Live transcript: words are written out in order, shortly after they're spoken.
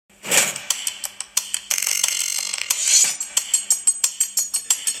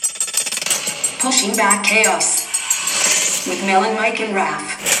Pushing Back Chaos with Melon, Mike, and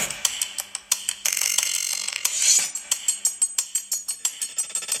Raph.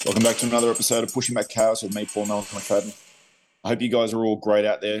 Welcome back to another episode of Pushing Back Chaos with me, Paul Melon McFadden. I hope you guys are all great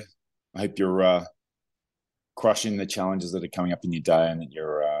out there. I hope you're crushing the challenges that are coming up in your day and that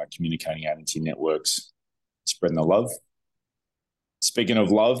you're communicating out into your networks, spreading the love. Speaking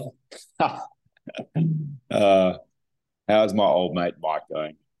of love, how's my old mate Mike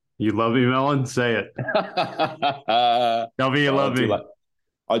going? You love me, Melon? Say it. Tell me you love me.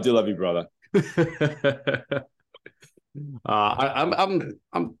 I do love you, brother. I'm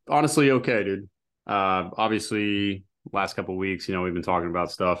honestly okay, dude. Obviously, last couple of weeks, we've been talking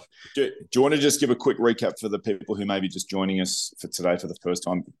about stuff. Do you want to just give a quick recap for the people who may be just joining us for today for the first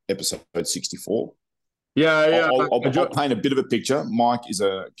time, episode 64? Yeah. I'll paint a bit of a picture. Mike is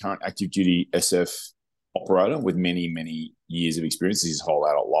a current active duty SF operator with many, many years of experience his whole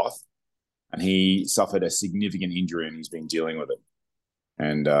adult life. And he suffered a significant injury and he's been dealing with it.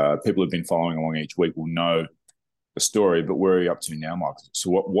 And people who've been following along each week will know the story, but where are you up to now, Mike?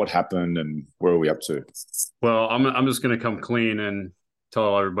 So what happened and where are we up to? Well, I'm just going to come clean and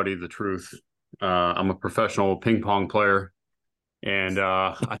tell everybody the truth. I'm a professional ping pong player. And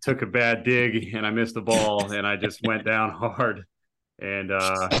I took a bad dig and I missed the ball and I just went down hard. And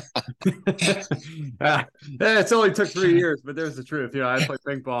it's only took 3 years, but there's the truth. I play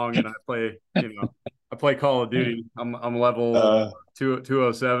ping pong and I play Call of Duty. I'm level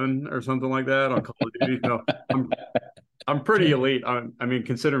 207 or something like that on Call of Duty. So I'm pretty elite.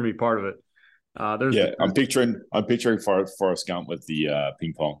 Consider me part of it. I'm picturing Forrest Gump with the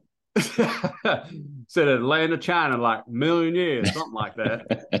ping pong. Said Atlanta, China, like a million years, something like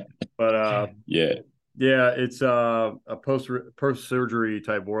that. But it's a post surgery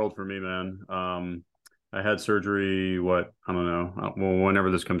type world for me, man. I had surgery, I don't know,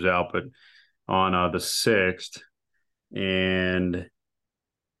 whenever this comes out, but on the 6th, and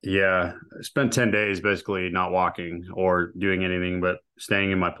I spent 10 days basically not walking or doing anything but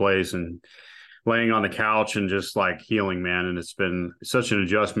staying in my place and laying on the couch and just like healing, man. And it's been such an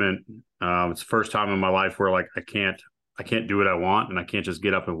adjustment. It's the first time in my life where like I can't do what I want and I can't just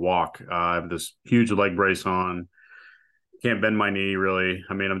get up and walk. I have this huge leg brace on. Can't bend my knee really.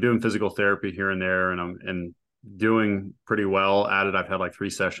 I'm doing physical therapy here and there and I'm doing pretty well at it. I've had like 3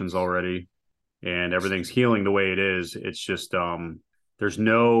 sessions already and everything's healing the way it is. It's just there's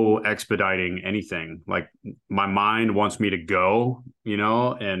no expediting anything. Like my mind wants me to go,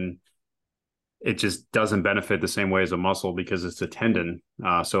 and it just doesn't benefit the same way as a muscle because it's a tendon.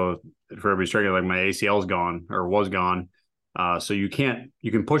 So for everybody struggling, like my ACL is gone or was gone. So you can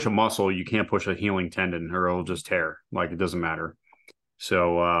push a muscle, you can't push a healing tendon or it'll just tear. Like it doesn't matter.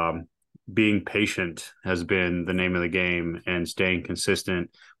 So being patient has been the name of the game and staying consistent,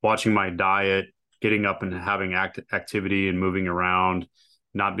 watching my diet, getting up and having activity and moving around,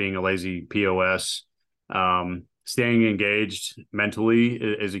 not being a lazy POS, staying engaged mentally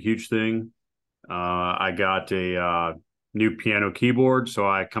is a huge thing. I got a new piano keyboard, so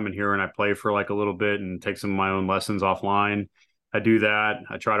I come in here and I play for like a little bit and take some of my own lessons offline. I do that.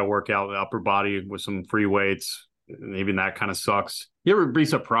 I try to work out the upper body with some free weights. Even that kind of sucks. You ever be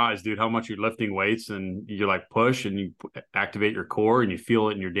surprised, dude, how much you're lifting weights and you like push and you activate your core and you feel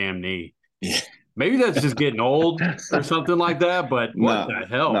it in your damn knee? Yeah. Maybe that's just getting old or something like that, but what the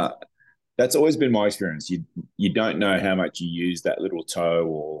hell? No. That's always been my experience. You don't know how much you use that little toe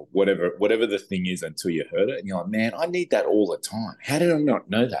or whatever the thing is until you hurt it. And you're like, man, I need that all the time. How did I not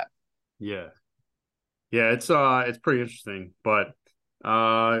know that? Yeah. Yeah, it's pretty interesting. But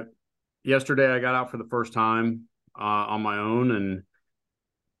yesterday I got out for the first time on my own and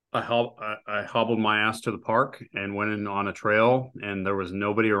I hobbled my ass to the park and went in on a trail and there was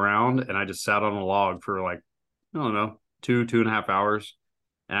nobody around and I just sat on a log for like, I don't know, 2.5 hours.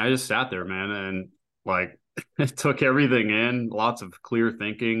 And I just sat there, man, and like it took everything in, lots of clear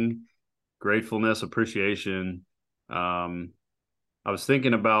thinking, gratefulness, appreciation. I was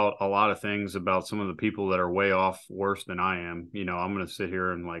thinking about a lot of things about some of the people that are way off worse than I am. I'm going to sit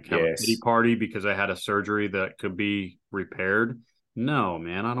here and like have a pity party because I had a surgery that could be repaired. No,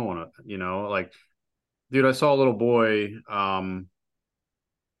 man, I don't want to, like, dude, I saw a little boy on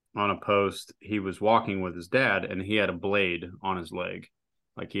a post. He was walking with his dad and he had a blade on his leg.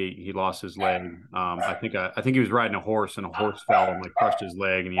 Like he lost his leg. I think he was riding a horse and a horse fell and like crushed his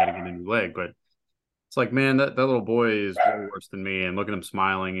leg and he had to get a new leg. But it's like, man, that little boy is way worse than me. And look at him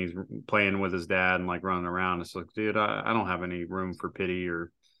smiling. He's playing with his dad and like running around. It's like, dude, I don't have any room for pity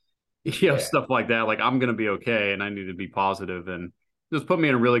or stuff like that. Like I'm gonna be okay and I need to be positive and just put me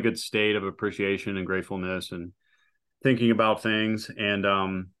in a really good state of appreciation and gratefulness and thinking about things. And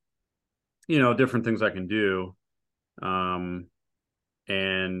different things I can do.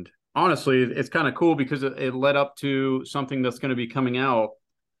 And honestly, it's kind of cool because it led up to something that's going to be coming out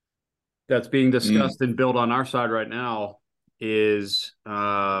that's being discussed and built on our side right now is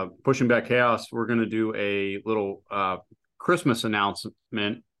Pushing Back Chaos. We're going to do a little Christmas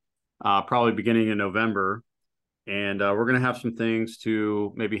announcement probably beginning in November. And we're going to have some things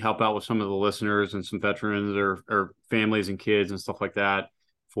to maybe help out with some of the listeners and some veterans or families and kids and stuff like that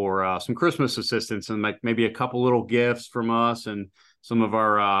for some Christmas assistance and maybe a couple little gifts from us and some of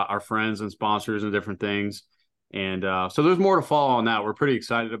our friends and sponsors and different things. And so there's more to follow on that. We're pretty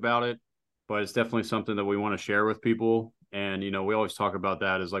excited about it, but it's definitely something that we want to share with people. And, we always talk about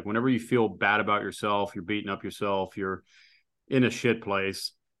that is like whenever you feel bad about yourself, you're beating up yourself, you're in a shit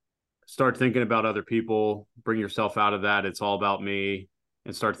place, start thinking about other people, bring yourself out of that. It's all about me,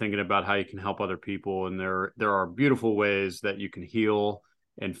 and start thinking about how you can help other people. And there are beautiful ways that you can heal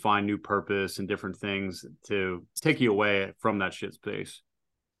and find new purpose and different things to take you away from that shit space.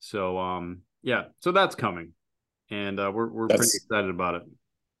 So, so that's coming, and we're pretty excited about it.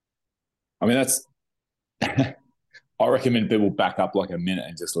 I mean, that's, I recommend people back up like a minute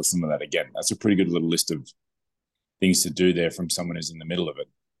and just listen to that again. That's a pretty good little list of things to do there from someone who's in the middle of it.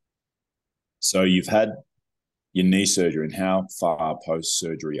 So you've had your knee surgery, and how far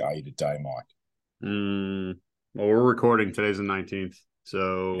post-surgery are you today, Mike? Well, we're recording. Today's the 19th.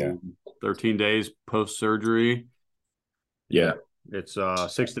 So 13 days post-surgery. Yeah. It's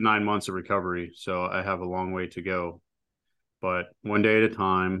 6 to 9 months of recovery. So I have a long way to go, but one day at a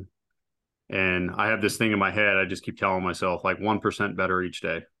time. And I have this thing in my head. I just keep telling myself like 1% better each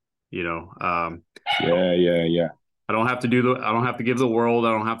day, Yeah. I don't have to give the world.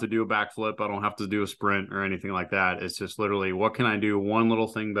 I don't have to do a backflip. I don't have to do a sprint or anything like that. It's just literally, what can I do one little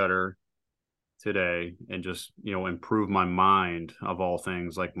thing better today and just, improve my mind of all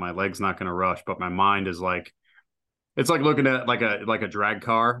things. Like my leg's not going to rush, but my mind is like, it's like looking at like a drag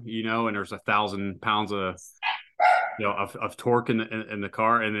car, and there's 1,000 pounds of torque in the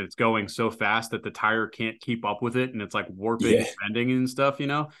car, and it's going so fast that the tire can't keep up with it, and it's like warping and bending and stuff,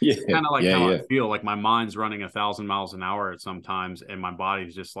 kind of like how I feel like my mind's running 1,000 miles an hour at sometimes, and my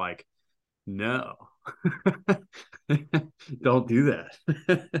body's just like, no, don't do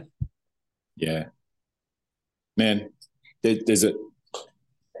that. Yeah, man, that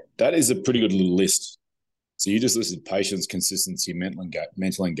is a pretty good little list. So you just listed patience, consistency, mental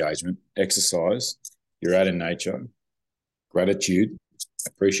engagement, exercise, you're out in nature, gratitude,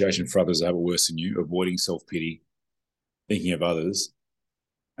 appreciation for others that have it worse than you, avoiding self-pity, thinking of others,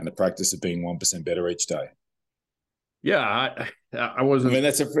 and the practice of being 1% better each day. Yeah, I wasn't. I mean,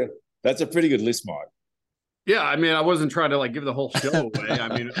 that's a pretty good list, Mike. Yeah, I mean, I wasn't trying to like give the whole show away.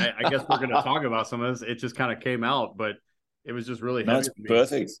 I mean, I guess we're going to talk about some of this. It just kind of came out, but it was just really heavy. No, it's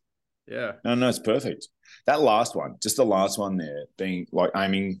perfect. Yeah. No, it's perfect. That last one, just the last one there, being like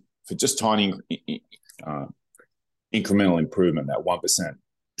aiming for just tiny incremental improvement, that 1%.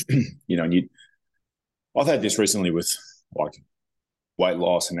 And I've had this recently with like weight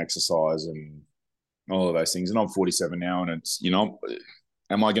loss and exercise and all of those things. And I'm 47 now, and it's,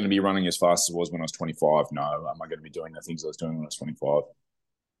 am I going to be running as fast as I was when I was 25? No. Am I going to be doing the things I was doing when I was 25?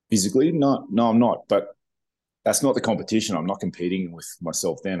 Physically? No, I'm not. But that's not the competition. I'm not competing with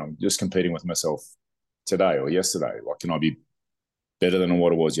myself then. I'm just competing with myself today or yesterday. Like, can I be better than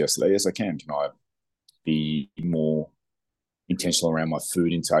what I was yesterday? Yes, I can. Can I be more intentional around my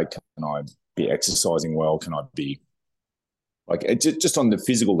food intake? Can I be exercising well? Can I be like just on the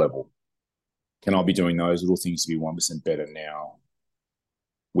physical level? Can I be doing those little things to be 1% better now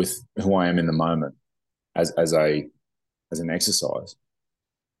with who I am in the moment as an exercise?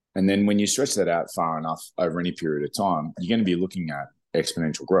 And then when you stretch that out far enough over any period of time, you're going to be looking at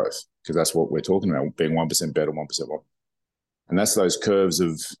exponential growth, because that's what we're talking about, being 1% better, 1% more. And that's those curves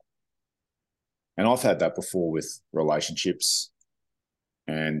of, and I've had that before with relationships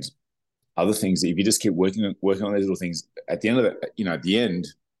and other things, that if you just keep working on these little things, at the end of that, at the end,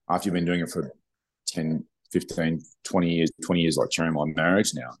 after you've been doing it for 10, 15, 20 years, like sharing my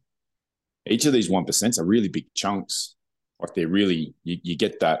marriage now, each of these 1% are really big chunks. Like they're really, you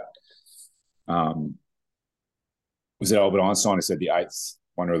get that. Was it Albert Einstein who said the eighth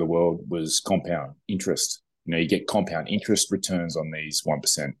wonder of the world was compound interest? You get compound interest returns on these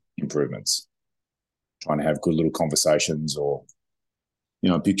 1% improvements. Trying to have good little conversations, or,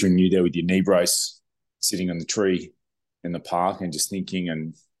 picturing you there with your knee brace, sitting on the tree in the park and just thinking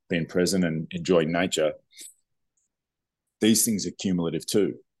and being present and enjoying nature. These things are cumulative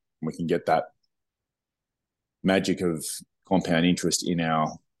too. We can get that magic of compound interest in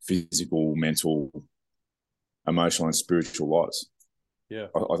our physical, mental, emotional, and spiritual lives. Yeah.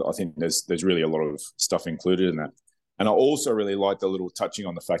 I think there's really a lot of stuff included in that. And I also really like the little touching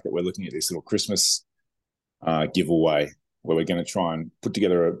on the fact that we're looking at this little Christmas giveaway where we're going to try and put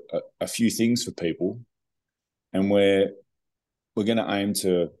together a few things for people, and we're going to aim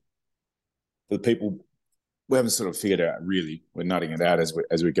to, for the people, we haven't sort of figured out really, we're nutting it out as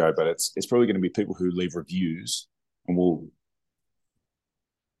we go, but it's probably going to be people who leave reviews, and we'll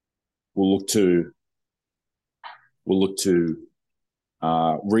look to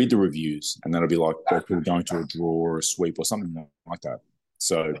read the reviews, and that'll be like people going to a draw or a sweep or something like that.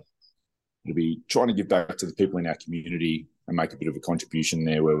 So it'll be trying to give back to the people in our community and make a bit of a contribution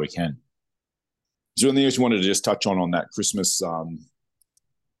there where we can. Is there anything else you wanted to just touch on that Christmas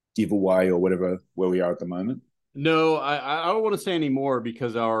giveaway or whatever, where we are at the moment? No, I don't want to say any more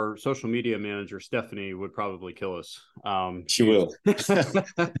because our social media manager, Stephanie, would probably kill us. She will. She's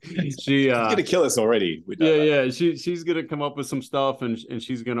going to kill us already. Yeah. She's going to come up with some stuff, and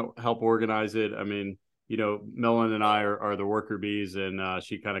she's going to help organize it. I mean, Melon and I are the worker bees, and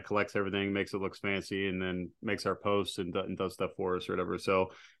she kind of collects everything, makes it look fancy, and then makes our posts and does stuff for us or whatever.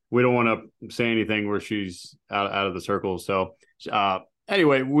 So we don't want to say anything where she's out of the circle. So,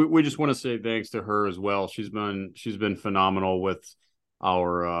 anyway, we just want to say thanks to her as well. She's been phenomenal with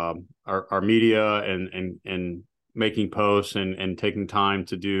our media and making posts and taking time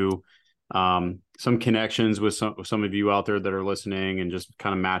to do some connections with some of you out there that are listening, and just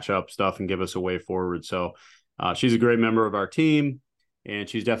kind of match up stuff and give us a way forward. So she's a great member of our team, and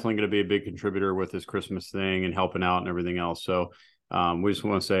she's definitely going to be a big contributor with this Christmas thing and helping out and everything else. So we just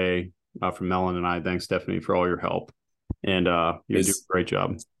want to say from Melon and I, thanks, Stephanie, for all your help. And you do a great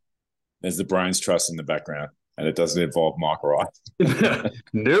job. There's the Brains Trust in the background, and it doesn't involve Mike or I.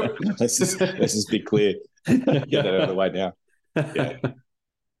 Nope. Let's just be clear. Get that out of the way now.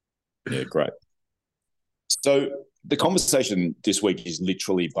 Yeah, great. So the conversation this week is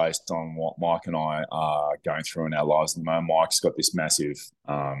literally based on what Mike and I are going through in our lives at the moment. Mike's got this massive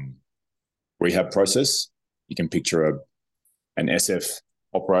rehab process. You can picture an SF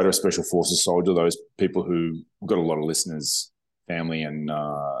operator, a special forces soldier, those people who have got a lot of listeners, family and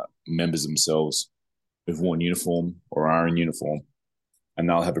members themselves who've worn uniform or are in uniform, and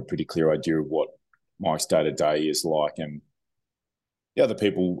they'll have a pretty clear idea of what Mike's day-to-day is like. And the other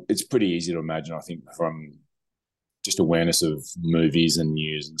people, it's pretty easy to imagine, I think, from just awareness of movies and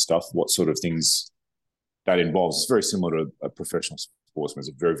news and stuff, what sort of things that involves. It's very similar to a professional sportsman. It's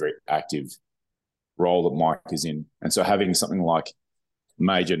a very, very active role that Mike is in. And so having something like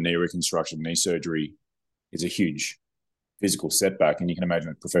major knee reconstruction, knee surgery is a huge physical setback. And you can imagine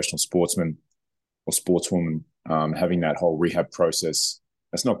a professional sportsman or sportswoman having that whole rehab process.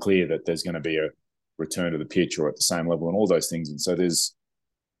 It's not clear that there's going to be a return to the pitch or at the same level and all those things. And so there's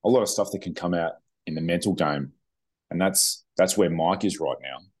a lot of stuff that can come out in the mental game. And that's where Mike is right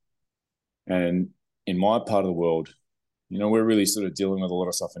now. And in my part of the world, we're really sort of dealing with a lot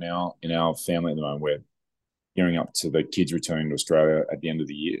of stuff in our family at the moment. We're gearing up to the kids returning to Australia at the end of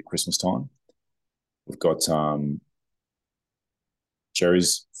the year, at Christmas time. We've got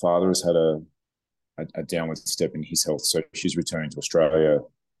Cherry's father has had a downward step in his health, so she's returning to Australia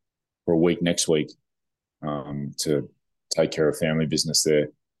for a week next week to take care of family business there.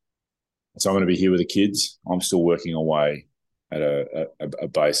 So I'm going to be here with the kids. I'm still working away at a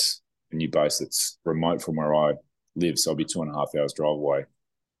base, a new base that's remote from where I live, so I'll be 2.5 hours drive away.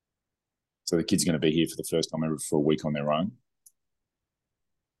 So the kids are going to be here for the first time ever for a week on their own.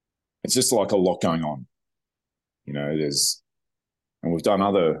 It's just like a lot going on. And we've done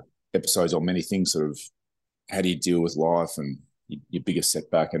other episodes on many things, sort of how do you deal with life and your biggest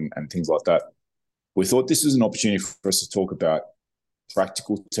setback and things like that. We thought this was an opportunity for us to talk about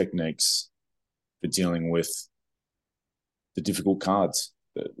practical techniques for dealing with the difficult cards,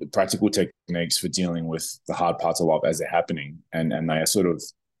 the practical techniques for dealing with the hard parts of life as they're happening, and they are sort of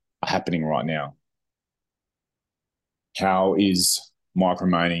happening right now. How is Mike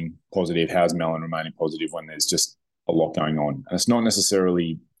remaining positive? How's Melon remaining positive when there's just a lot going on? And it's not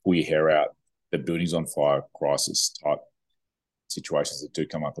necessarily pull your hair out, the building's on fire crisis type situations that do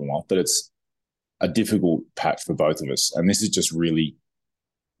come up in life, but it's a difficult patch for both of us. And this is just really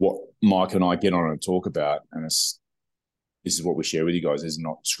what Mike and I get on and talk about. And this is what we share with you guys. These are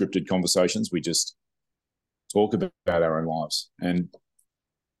not scripted conversations. We just talk about our own lives. And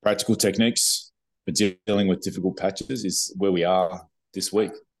practical techniques for dealing with difficult patches is where we are this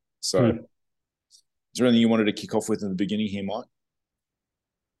week. So is there anything you wanted to kick off with in the beginning here, Mike?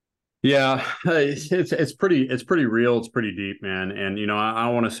 Yeah, it's pretty real. It's pretty deep, man. And, I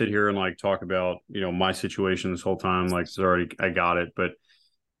want to sit here and talk about, my situation this whole time. I got it, but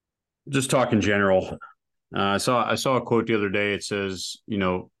just talk in general. I saw a quote the other day. It says,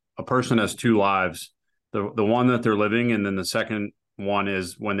 a person has two lives, the one that they're living, and then the second one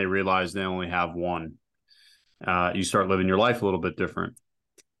is when they realize they only have one. You start living your life a little bit different.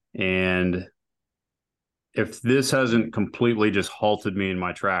 And if this hasn't completely just halted me in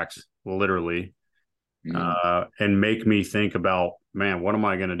my tracks, literally, and make me think about, man, what am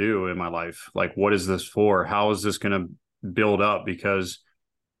I going to do in my life? Like, what is this for? How is this going to build up? Because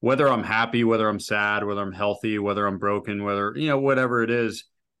whether I'm happy, whether I'm sad, whether I'm healthy, whether I'm broken, whether, whatever it is,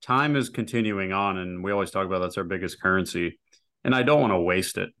 time is continuing on. And we always talk about that's our biggest currency. And I don't want to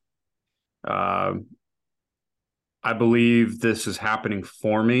waste it. I believe this is happening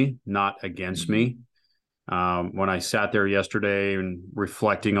for me, not against me. When I sat there yesterday and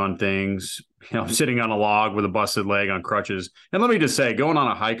reflecting on things, I'm sitting on a log with a busted leg on crutches. And let me just say, going on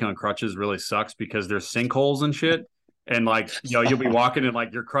a hike on crutches really sucks because there's sinkholes and shit. And you'll be walking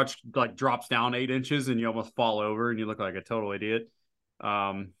and your crutch drops down 8 inches and you almost fall over and you look like a total idiot.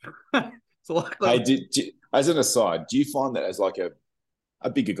 So as an aside, do you find that as a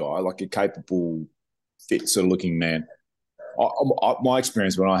bigger guy, like a capable, fit sort of looking man? My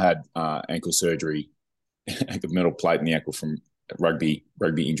experience when I had ankle surgery, a metal plate in the ankle from rugby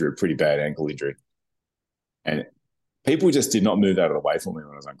injury, pretty bad ankle injury, and people just did not move out of the way for me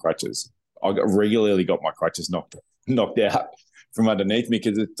when I was on crutches. I regularly got my crutches knocked out from underneath me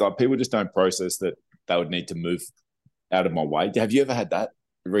because people just don't process that they would need to move out of my way. Have you ever had that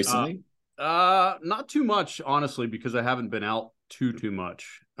recently? Not too much, honestly, because I haven't been out too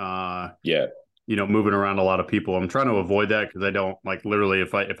much. Moving around a lot of people. I'm trying to avoid that because I don't literally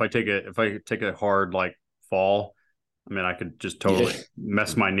if I take a hard fall, I mean, I could just totally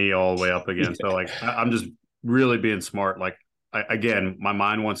mess my knee all the way up again. So I'm just really being smart. Again, my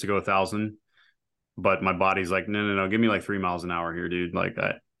mind wants to go 1,000, but my body's like, no, give me 3 miles an hour here, dude. You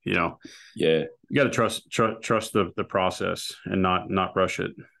got to trust the process and not rush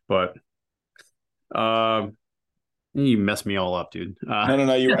it. But you messed me all up, dude.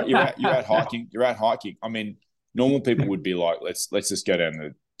 No. You're out hiking. You're out hiking. I mean, normal people would be like, let's just go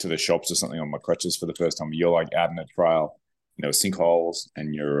down to the shops or something on my crutches for the first time. You're out in a trail, sinkholes,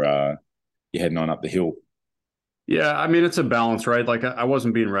 and you're heading on up the hill. Yeah, I mean, it's a balance, right? I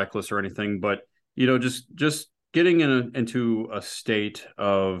wasn't being reckless or anything, but just getting into a state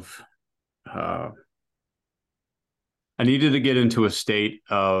of, I needed to get into a state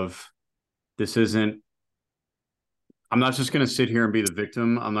of, this isn't. I'm not just going to sit here and be the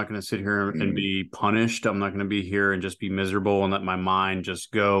victim. I'm not going to sit here and be punished. I'm not going to be here and just be miserable and let my mind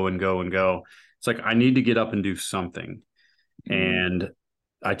just go and go and go. It's I need to get up and do something. And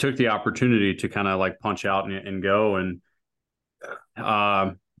I took the opportunity to kind of punch out and go. And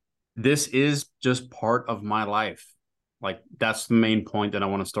this is just part of my life. That's the main point that I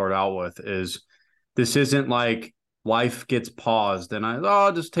want to start out with is this isn't life gets paused and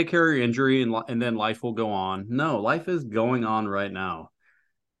I'll just take care of your injury and then life will go on. No, life is going on right now.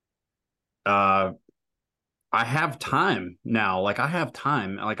 I have time now. I have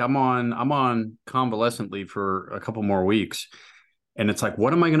time. I'm on convalescent leave for a couple more weeks. And it's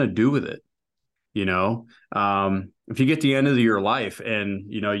what am I going to do with it? If you get to the end of your life and,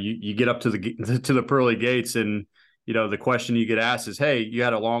 you get up to the pearly gates and, the question you get asked is, hey, you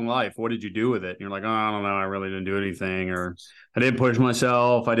had a long life. What did you do with it? And you're like, oh, I don't know. I really didn't do anything, or I didn't push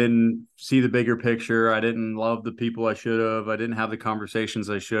myself. I didn't see the bigger picture. I didn't love the people I should have. I didn't have the conversations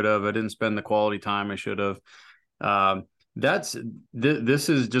I should have. I didn't spend the quality time I should have. This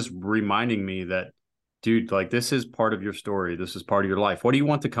is just reminding me that, dude, this is part of your story. This is part of your life. What do you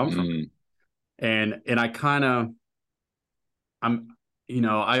want to come from? And I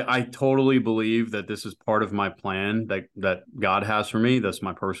totally believe that this is part of my plan that God has for me. That's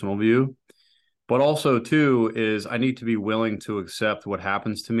my personal view. But also, too, is I need to be willing to accept what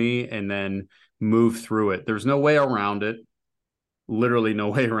happens to me and then move through it. There's no way around it. Literally no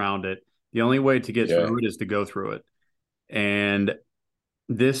way around it. The only way to get through it is to go through it. And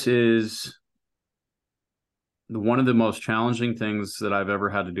this is one of the most challenging things that I've ever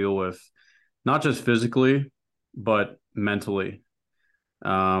had to deal with, not just physically, but mentally.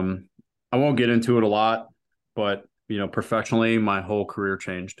 I won't get into it a lot, but professionally, my whole career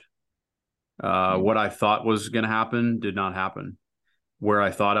changed. What I thought was going to happen did not happen. Where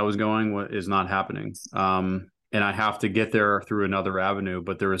I thought I was going is not happening. And I have to get there through another avenue,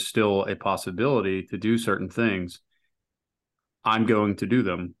 but there is still a possibility to do certain things. I'm going to do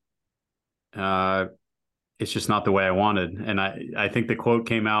them. It's just not the way I wanted. And I think the quote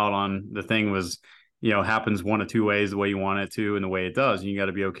came out on the thing was, happens one of two ways, the way you want it to and the way it does. And you got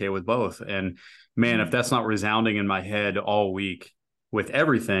to be okay with both. And man, if that's not resounding in my head all week with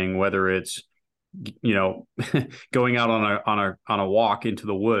everything, whether it's you know, going out on a walk into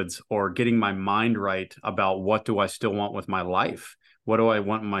the woods, or getting my mind right about what do I still want with my life? What do I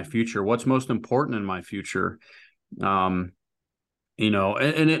want in my future? What's most important in my future? You know,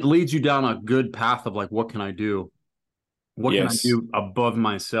 and it leads you down a good path of like, what can I do? What can I do above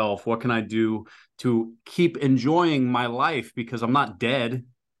myself? What can I do to keep enjoying my life? Because I'm not dead.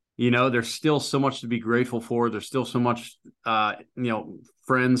 You know, there's still so much to be grateful for. There's still so much, you know,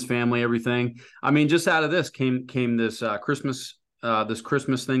 friends, family, everything. I mean, just out of this came this this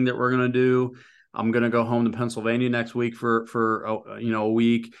Christmas thing that we're gonna do. I'm gonna go home to Pennsylvania next week for you know, a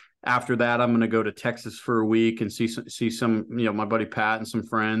week. After that, I'm going to go to Texas for a week and see some, you know, my buddy Pat and some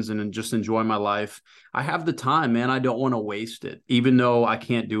friends, and then just enjoy my life. I have the time, man. I don't want to waste it. Even though I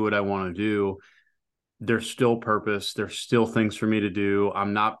can't do what I want to do, there's still purpose. There's still things for me to do.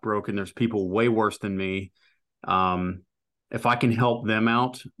 I'm not broken. There's people way worse than me. If I can help them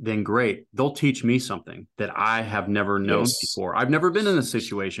out, then great. They'll teach me something that I have never known before. I've never been in this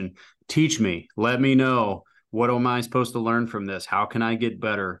situation. Teach me. Let me know. What am I supposed to learn from this? How can I get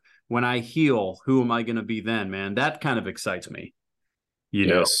better? When I heal, who am I going to be then, man? That kind of excites me. You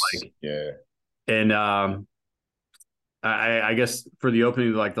know, like, yeah. And I guess for the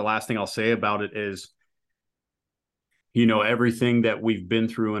opening, like the last thing I'll say about it is, you know, everything that we've been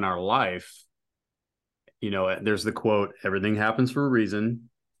through in our life, you know, there's the quote, everything happens for a reason.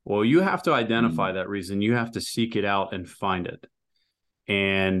 Well, you have to identify that reason. You have to seek it out and find it.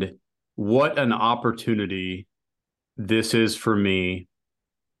 And what an opportunity this is for me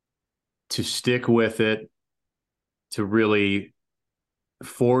to stick with it, to really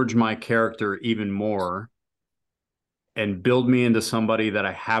forge my character even more and build me into somebody that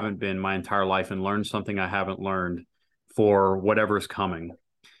I haven't been my entire life, and learn something I haven't learned for whatever's coming.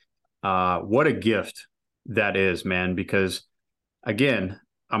 What a gift that is, man, because again,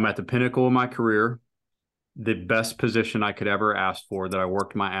 I'm at the pinnacle of my career, the best position I could ever ask for, that I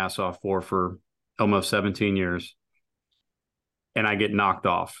worked my ass off for almost 17 years. And I get knocked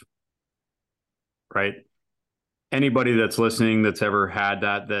off, right? Anybody that's listening that's ever had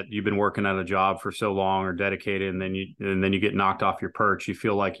that you've been working at a job for so long or dedicated, and then you get knocked off your perch, you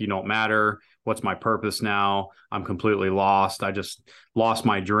feel like you don't matter. What's my purpose now? I'm completely lost. I just lost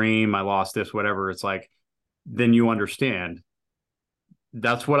my dream. I lost this, whatever. It's like, then you understand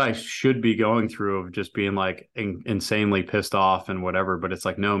that's what I should be going through, of just being like insanely pissed off and whatever. But it's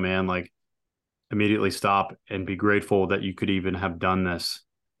like, no, man, like immediately stop and be grateful that you could even have done this.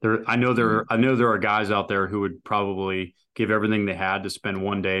 I know there are guys out there who would probably give everything they had to spend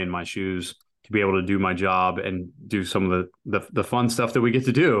one day in my shoes to be able to do my job and do some of the fun stuff that we get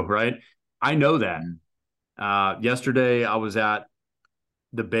to do. Right. I know that. Yesterday I was at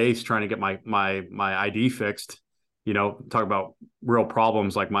the base trying to get my ID fixed. You know, talk about real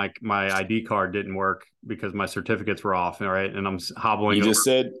problems, like my ID card didn't work because my certificates were off. All right. And I'm hobbling. You just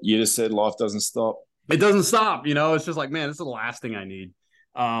said life doesn't stop. It doesn't stop. You know, it's just like, man, this is the last thing I need.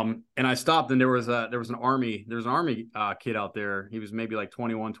 And I stopped, and there was an army kid out there. He was maybe like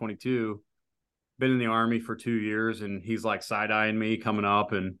 21, 22, been in the army for 2 years. And he's like side-eyeing me coming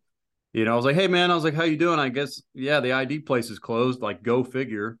up. And, you know, I was like, hey man, I was like, how you doing? I guess, yeah, the ID place is closed. Like, go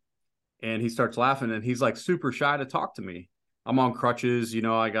figure. And he starts laughing, and he's like super shy to talk to me. I'm on crutches, you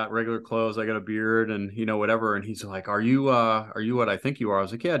know, I got regular clothes, I got a beard, and, you know, whatever. And he's like, are you what I think you are? I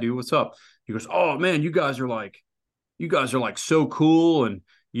was like, yeah, dude, what's up? He goes, oh man, you guys are like so cool. And,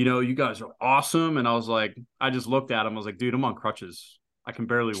 you know, you guys are awesome. And I was like, I just looked at him. I was like, dude, I'm on crutches. I can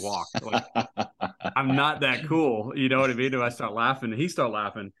barely walk. Like, I'm not that cool. You know what I mean? And I start laughing, and he started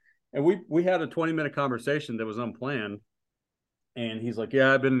laughing. And we had a 20-minute conversation that was unplanned. And he's like,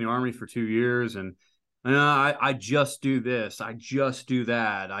 yeah, I've been in the army for 2 years, and I just do this. I just do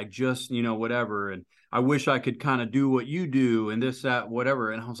that. I just, you know, whatever. And I wish I could kind of do what you do and this, that,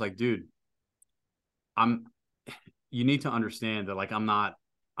 whatever. And I was like, dude, you need to understand that, like, I'm not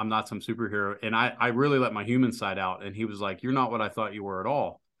some superhero. And I really let my human side out. And he was like, you're not what I thought you were at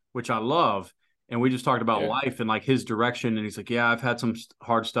all, which I love. And we just talked about life and like his direction. And he's like, yeah, I've had some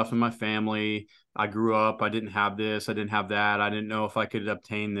hard stuff in my family. I grew up, I didn't have this, I didn't have that. I didn't know if I could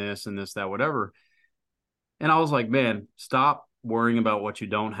obtain this and this, that, whatever. And I was like, man, stop worrying about what you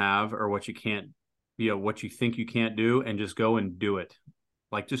don't have or what you can't, you know, what you think you can't do, and just go and do it.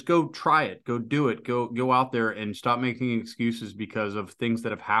 Like, just go try it, go do it, go out there, and stop making excuses because of things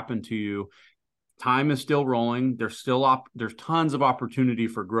that have happened to you. Time is still rolling. There's tons of opportunity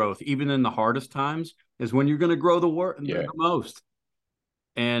for growth. Even in the hardest times is when you're going to grow the most.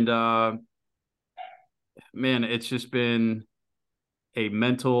 And man, it's just been a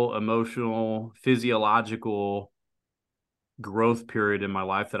mental, emotional, physiological growth period in my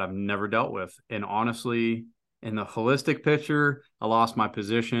life that I've never dealt with. And honestly, in the holistic picture, I lost my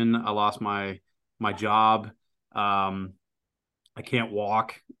position. I lost my job. I can't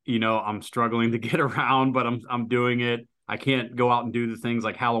walk, I'm struggling to get around, but I'm doing it. I can't go out and do the things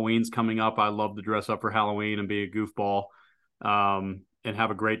like Halloween's coming up. I love to dress up for Halloween and be a goofball, and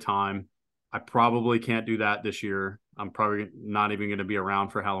have a great time. I probably can't do that this year. I'm probably not even going to be around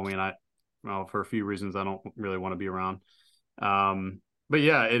for Halloween. For a few reasons, I don't really want to be around. But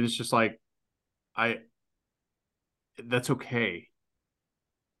yeah, it's just like, that's okay.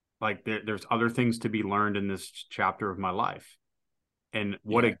 Like there's other things to be learned in this chapter of my life. And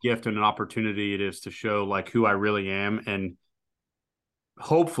what a gift and an opportunity it is to show like who I really am. And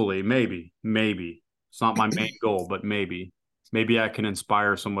hopefully, maybe it's not my main goal, but maybe I can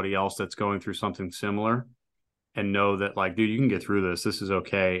inspire somebody else that's going through something similar and know that like, dude, you can get through this. This is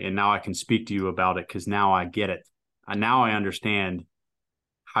okay. And now I can speak to you about it because now I get it. And now I understand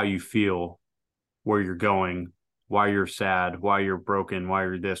how you feel, where you're going, why you're sad, why you're broken, why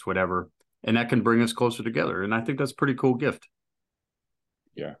you're this, whatever. And that can bring us closer together. And I think that's a pretty cool gift.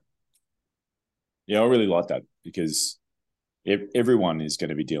 Yeah. Yeah, I really like that because everyone is going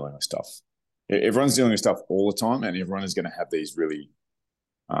to be dealing with stuff. Everyone's dealing with stuff all the time, and everyone is going to have these really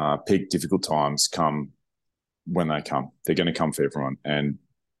peak difficult times come when they come. They're going to come for everyone. And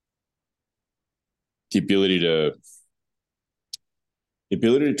the ability to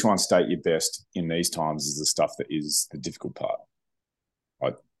try and state your best in these times is the stuff that is the difficult part.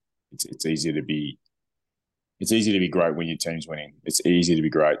 Like it's easy to be great when your team's winning. It's easy to be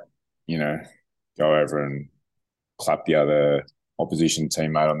great, go over and clap the other opposition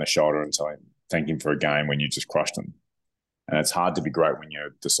teammate on the shoulder and thank him for a game when you just crushed them. And it's hard to be great when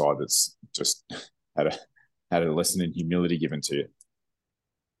you're the side that's just had a lesson in humility given to you.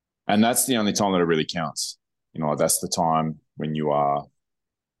 And that's the only time that it really counts. That's the time when you are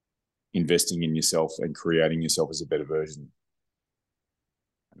investing in yourself and creating yourself as a better version.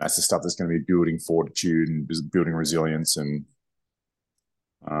 And that's the stuff that's going to be building fortitude and building resilience. And,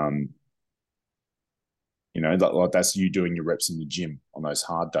 like that's you doing your reps in the gym on those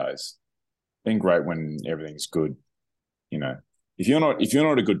hard days. Being great when everything's good. If you're not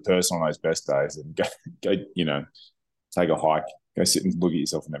a good person on those best days, then go, take a hike, go sit and look at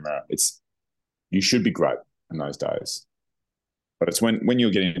yourself in the mirror. You should be great in those days. But it's when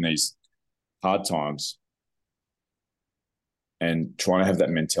you're getting in these hard times and trying to have that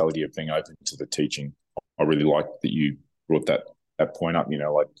mentality of being open to the teaching. I really like that you brought that point up,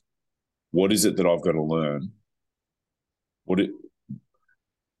 like what is it that I've got to learn?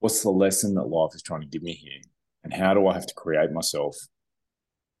 What's the lesson that life is trying to give me here? And how do I have to create myself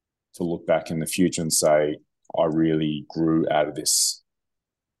to look back in the future and say, I really grew out of this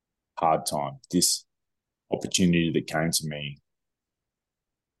hard time, this opportunity that came to me.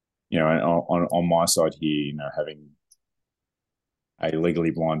 And on my side here, having a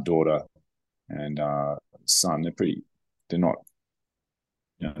legally blind daughter and son, they're not,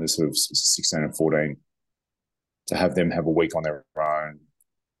 they're sort of 16 and 14, to have them have a week on their own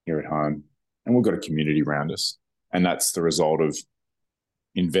here at home. And we've got a community around us. And that's the result of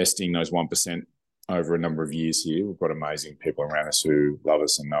investing those 1% over a number of years here. We've got amazing people around us who love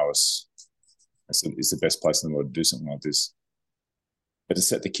us and know us. It's the best place in the world to do something like this. But to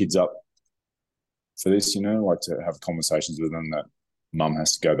set the kids up for this, like to have conversations with them that mum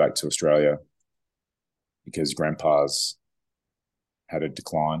has to go back to Australia because grandpa's had a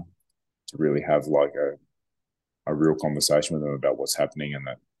decline, to really have like a real conversation with them about what's happening, and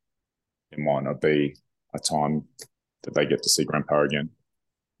that it might not be a time that they get to see grandpa again.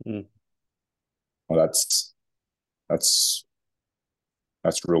 Mm. Well, that's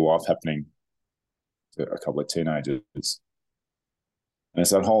real life happening to a couple of teenagers. And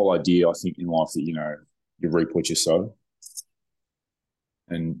it's that whole idea, I think, in life that, you reap what you sow,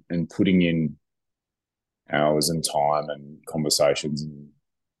 and putting in hours and time and conversations and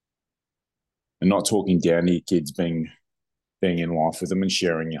not talking down to your kids, being in life with them and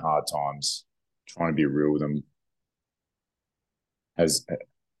sharing your hard times, trying to be real with them,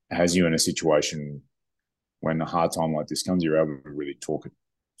 has you in a situation when a hard time like this comes, you're able to really talk it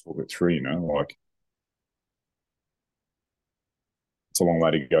through, like it's a long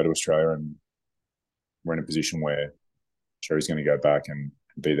way to go to Australia, and we're in a position where Cherry's going to go back and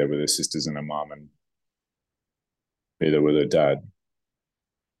be there with her sisters and her mum and be there with her dad.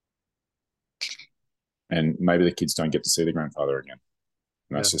 And maybe the kids don't get to see the grandfather again.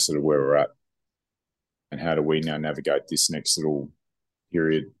 And that's just sort of where we're at. And how do we now navigate this next little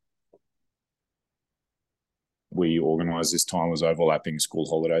period? We organised this time as overlapping school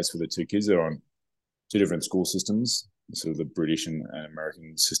holidays for the two kids. They're on two different school systems. sort of the British and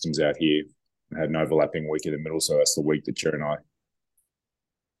American systems out here. I had an overlapping week in the middle, so that's the week that Cher and I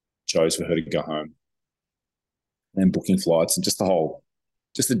chose for her to go home, and booking flights and just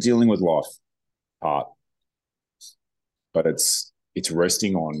the dealing with life part. But it's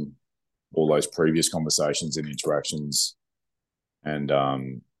resting on all those previous conversations and interactions and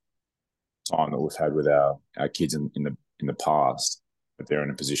time that we've had with our kids in the past. But they're in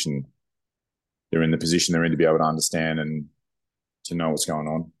the position they're in to be able to understand and to know what's going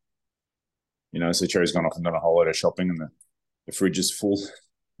on. So Cherry's gone off and done a holiday shopping, and the fridge is full.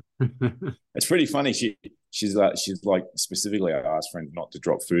 It's pretty funny. She's like specifically, I asked friends not to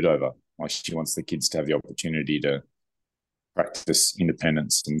drop food over. Like, she wants the kids to have the opportunity to practice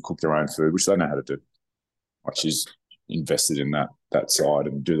independence and cook their own food, which they know how to do. Like, she's invested in that side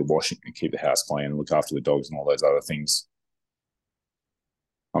and do the washing and keep the house clean and look after the dogs and all those other things.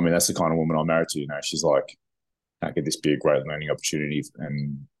 I mean, that's the kind of woman I'm married to. She's like, how could this be a great learning opportunity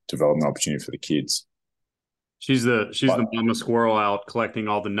and development opportunity for the kids? She's the mama squirrel out collecting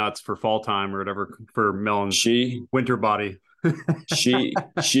all the nuts for fall time or whatever for Melon's winter body. she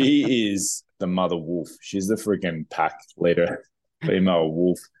is the mother wolf. She's the freaking pack leader, female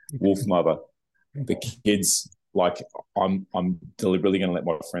wolf mother. The kids, like, I'm deliberately going to let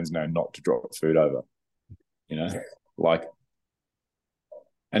my friends know not to drop food over. Like,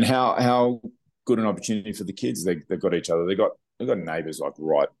 and how good an opportunity for the kids. They've got each other. They've got neighbours like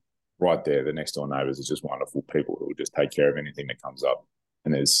right there. The next door neighbours are just wonderful people who will just take care of anything that comes up.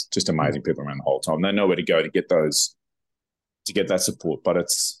 And there's just amazing people around the whole time. They know where to go to get that support. But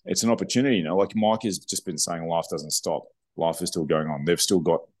it's an opportunity, like Mike has just been saying, life doesn't stop. Life is still going on. They've still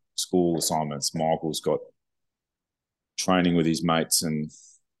got school assignments. Michael's got training with his mates, and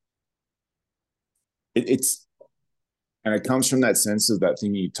it comes from that sense of that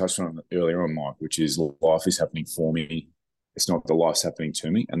thing you touched on earlier on, Mike, which is life is happening for me. It's not that life's happening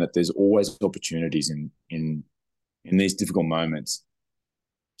to me, and that there's always opportunities in these difficult moments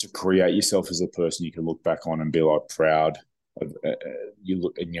to create yourself as a person you can look back on and be like proud of.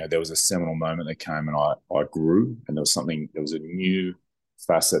 There was a seminal moment that came, and I grew, and there was a new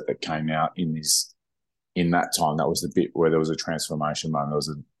facet that came out in that time. That was the bit where there was a transformation moment.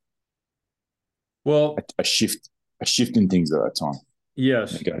 There was a shift in things at that time.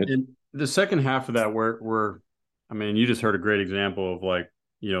 Yes. Go ahead. And the second half of that, where I mean, you just heard a great example of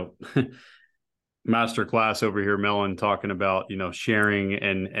master class over here, Melon talking about, sharing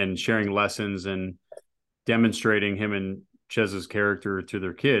and sharing lessons and demonstrating him and Chez's character to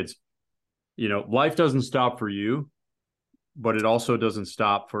their kids. Life doesn't stop for you, but it also doesn't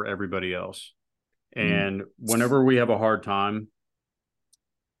stop for everybody else. And whenever we have a hard time,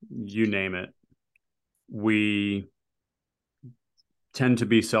 you name it, we tend to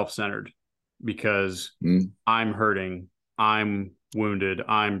be self-centered because I'm hurting, I'm wounded,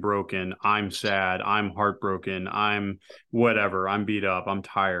 I'm broken, I'm sad, I'm heartbroken, I'm whatever, I'm beat up, I'm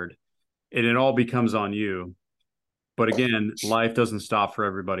tired. And it all becomes on you. But again, life doesn't stop for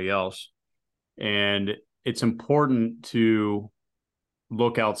everybody else. And it's important to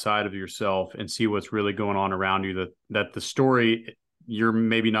look outside of yourself and see what's really going on around you, that the story, you're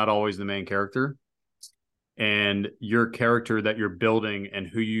maybe not always the main character. And your character that you're building and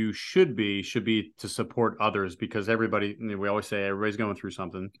who you should be to support others, because we always say everybody's going through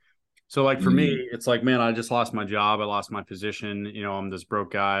something. So like for me, it's like, man, I just lost my job. I lost my position. I'm this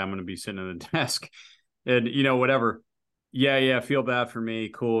broke guy. I'm going to be sitting at a desk and, whatever. Yeah. Feel bad for me.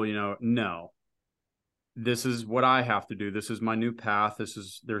 Cool. No, this is what I have to do. This is my new path.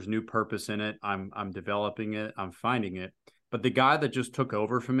 There's new purpose in it. I'm developing it. I'm finding it. But the guy that just took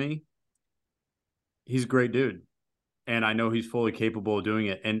over for me, he's a great dude. And I know he's fully capable of doing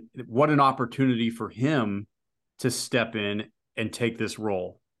it. And what an opportunity for him to step in and take this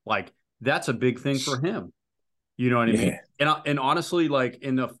role. Like, that's a big thing for him. You know what I mean? And honestly, like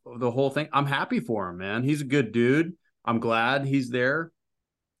in the whole thing, I'm happy for him, man. He's a good dude. I'm glad he's there.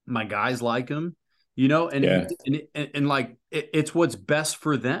 My guys like him, and like, it's what's best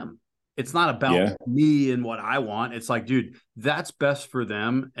for them. It's not about me and what I want. It's like, dude, that's best for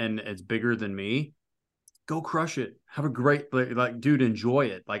them. And it's bigger than me. Go crush it. Have a great, dude, enjoy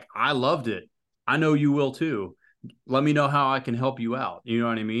it. Like, I loved it. I know you will too. Let me know how I can help you out. You know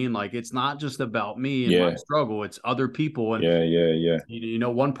what I mean? Like, it's not just about me and my struggle. It's other people.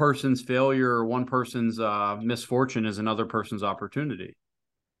 And one person's failure or one person's misfortune is another person's opportunity.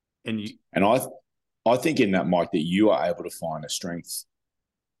 And I think in that, Mike, that you are able to find a strength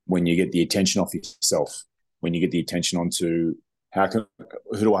when you get the attention off yourself, when you get the attention onto who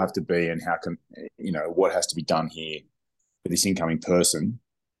do I have to be, and how can, what has to be done here for this incoming person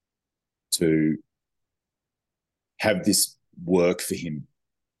to have this work for him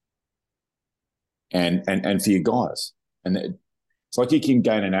and for your guys. And it's like you can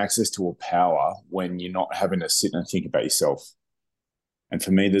gain an access to a power when you're not having to sit and think about yourself. And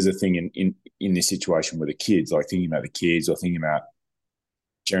for me, there's a thing in this situation with the kids, like thinking about the kids or thinking about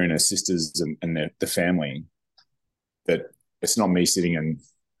Jerry and her sisters and the family, that it's not me sitting and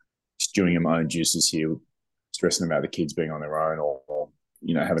stewing in my own juices here, stressing about the kids being on their own or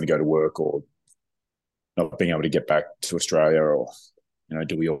having to go to work or not being able to get back to Australia or,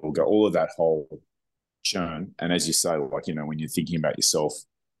 do we all go, all of that whole churn. And as you say, like, when you're thinking about yourself,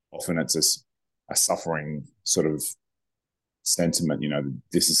 often it's a suffering sort of sentiment,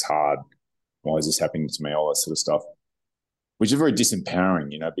 this is hard. Why is this happening to me? All that sort of stuff, which is very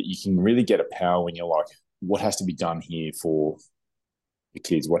disempowering, but you can really get a power when you're like, what has to be done here for the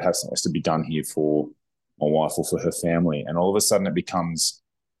kids? What has to be done here for my wife or for her family? And all of a sudden it becomes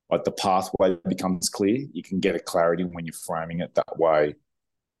like the pathway becomes clear. You can get a clarity when you're framing it that way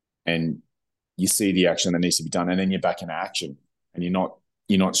and you see the action that needs to be done, and then you're back in action and you're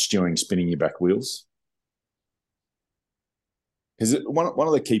not spinning your back wheels. Because one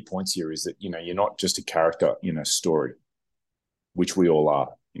of the key points here is that, you're not just a character in a story, which we all are.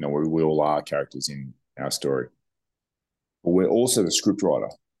 We all are characters in our story. But we're also the script writer,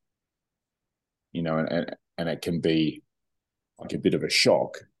 and it can be like a bit of a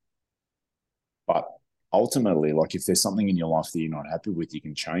shock. But ultimately, like if there's something in your life that you're not happy with, you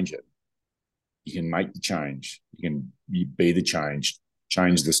can change it. You can make the change. You can be the change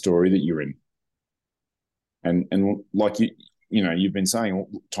the story that you're in. And like you've been saying,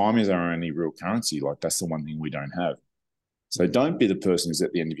 time is our only real currency. Like that's the one thing we don't have. So don't be the person who's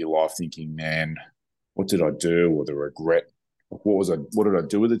at the end of your life thinking, man, what did I do? Or the regret. Like what did I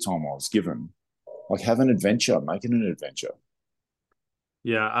do with the time I was given? Like have an adventure, make it an adventure.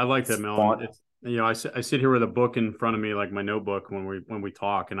 Yeah, I like that, Mel. I sit here with a book in front of me, like my notebook when we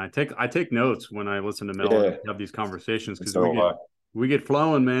talk, and I take notes when I listen to Mel and have these conversations because we get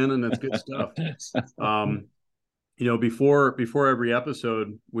flowing, man, and it's good stuff. Before every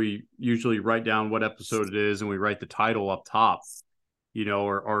episode, we usually write down what episode it is, and we write the title up top.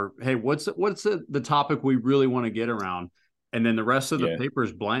 Or hey, what's the topic we really want to get around, and then the rest of the paper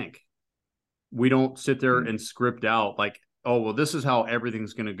is blank. We don't sit there and script out like, oh, well, this is how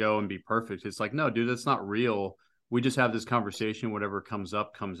everything's going to go and be perfect. It's like, no, dude, that's not real. We just have this conversation. Whatever comes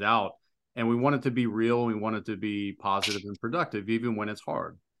up, comes out. And we want it to be real. We want it to be positive and productive, even when it's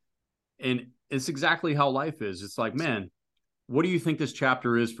hard. And it's exactly how life is. It's like, man, what do you think this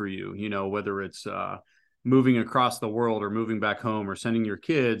chapter is for you? Whether it's moving across the world or moving back home or sending your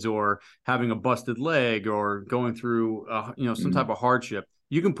kids or having a busted leg or going through, some type of hardship.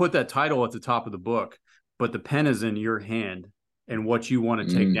 You can put that title at the top of the book, but the pen is in your hand and what you want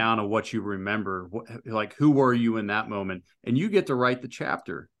to take down and what you remember, like who were you in that moment? And you get to write the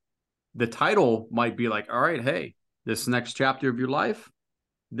chapter. The title might be like, all right, hey, this next chapter of your life,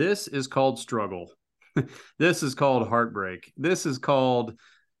 this is called struggle. This is called heartbreak. This is called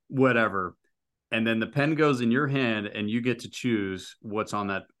whatever. And then the pen goes in your hand and you get to choose what's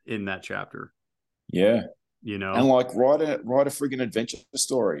in that chapter. Yeah. And like write a freaking adventure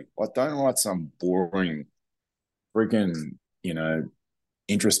story. Like don't write some boring freaking,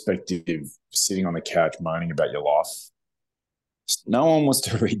 introspective sitting on the couch moaning about your life. No one wants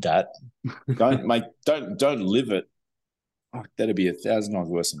to read that. Don't live it. Oh, that'd be 1,000 times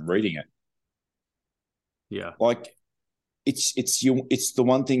worse than reading it. Yeah. Like it's the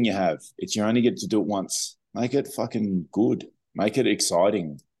one thing you have. It's you only get to do it once. Make it fucking good. Make it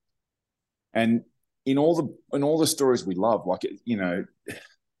exciting. And in all the stories we love, like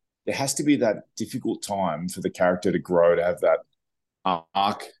there has to be that difficult time for the character to grow, to have that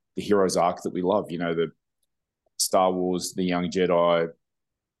arc, the hero's arc that we love. The Star Wars, the young Jedi,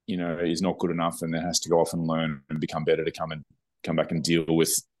 is not good enough and then has to go off and learn and become better to come back and deal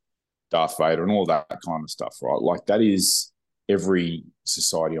with Darth Vader and all that kind of stuff, right? Like that is every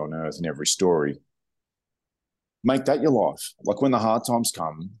society on Earth and every story. Make that your life. Like when the hard times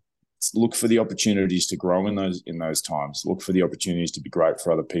come, look for the opportunities to grow in those times. Look for the opportunities to be great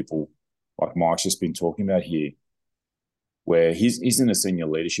for other people, like Mike's just been talking about here, where he's in a senior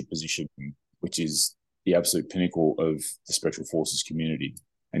leadership position, which is the absolute pinnacle of the Special Forces community.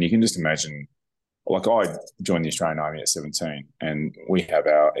 And you can just imagine, like I joined the Australian Army at 17, and we have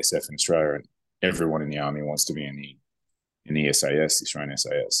our SF in Australia, and everyone in the Army wants to be in the SAS, the Australian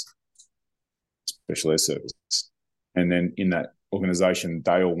SAS, Special Air Service. And then in that organisation,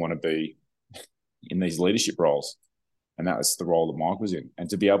 they all want to be in these leadership roles. And that was the role that Mike was in. And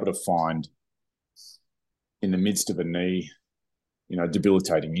to be able to find in the midst of a knee,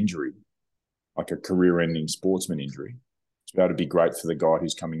 debilitating injury, like a career-ending sportsman injury. It's about to be great for the guy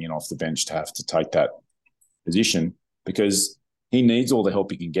who's coming in off the bench to have to take that position, because he needs all the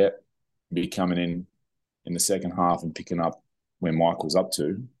help he can get, be coming in the second half and picking up where Mike was up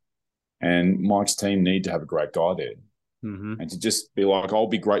to. And Mike's team need to have a great guy there. And to just be like, I'll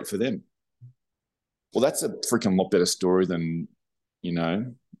be great for them. Well, that's a freaking lot better story than, you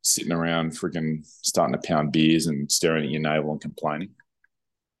know, sitting around freaking starting to pound beers and staring at your navel and complaining.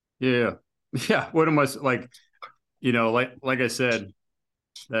 Yeah. Yeah. What am I like, you know, like I said,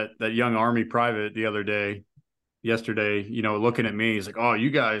 that young Army private the other day, yesterday, you know, looking at me, he's like, oh,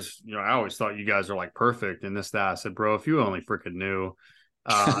 you guys, you know, I always thought you guys are like perfect and this, that. I said, bro, if you only freaking knew,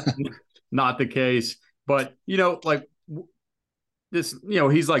 not the case. But, you know, like this, you know,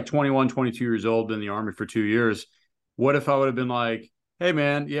 he's like 21, 22 years old, been in the Army for 2 years. What if I would have been like, hey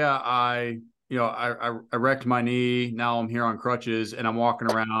man, yeah, I wrecked my knee. Now I'm here on crutches and I'm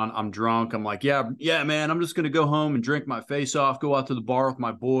walking around. I'm drunk. I'm like, yeah, man, I'm just going to go home and drink my face off, go out to the bar with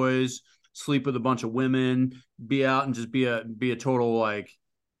my boys, sleep with a bunch of women, be out and just be a total, like,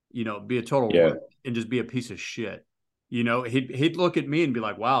 you know, be a total and just be a piece of shit. You know, he'd look at me and be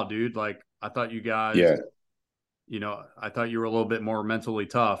like, wow, dude, like, I thought you guys, you know, I thought you were a little bit more mentally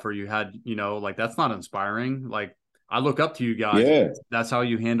tough, or you had, you know, like, that's not inspiring. Like, I look up to you guys. Yeah. That's how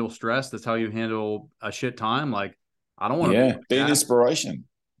you handle stress. That's how you handle a shit time. Like, I don't want to be an inspiration.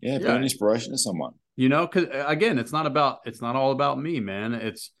 Yeah. Be an inspiration to someone. You know, because again, it's not all about me, man.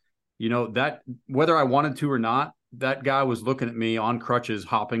 It's, you know, that whether I wanted to or not, that guy was looking at me on crutches,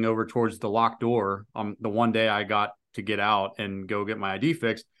 hopping over towards the locked door on the one day I got to get out and go get my ID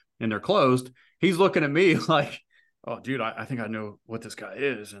fixed, and they're closed. He's looking at me like, oh, dude, I think I know what this guy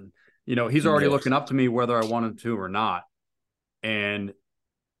is. And, you know, he's already looking up to me whether I wanted to or not. And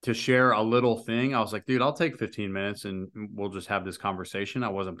to share a little thing, I was like, dude, I'll take 15 minutes and we'll just have this conversation. I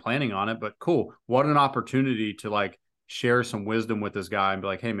wasn't planning on it, but cool. What an opportunity to like share some wisdom with this guy and be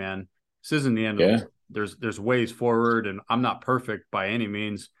like, hey man, this isn't the end of it. There's ways forward, and I'm not perfect by any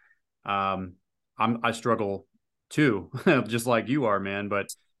means. I struggle too, just like you are, man. But,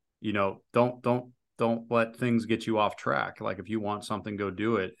 you know, don't let things get you off track. Like, if you want something, go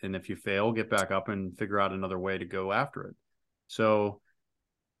do it. And if you fail, get back up and figure out another way to go after it. So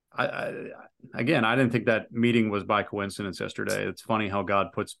again, I didn't think that meeting was by coincidence yesterday. It's funny how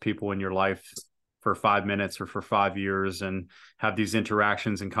God puts people in your life for 5 minutes or for 5 years and have these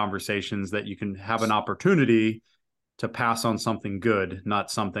interactions and conversations that you can have an opportunity to pass on something good,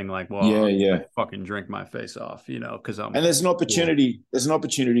 not something like, well, I fucking drink my face off, you know, because I'm. And there's an opportunity. Cool. There's an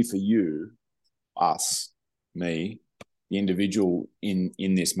opportunity for you, us, me, the individual in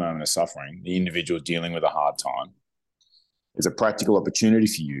this moment of suffering, the individual dealing with a hard time. There's a practical opportunity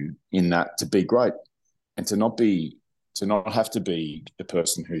for you in that to be great and to not have to be the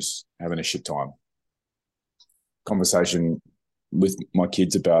person who's having a shit time. Conversation with my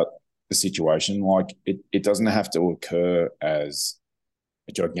kids about the situation, like it doesn't have to occur as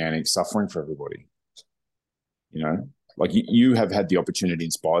a gigantic suffering for everybody. You know, like you have had the opportunity to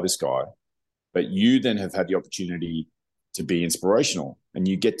inspire this guy, but you then have had the opportunity to be inspirational, and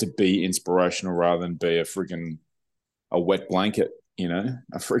you get to be inspirational rather than be a wet blanket, you know,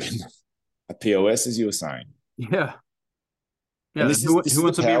 a POS, as you were saying. Yeah. Yeah. This is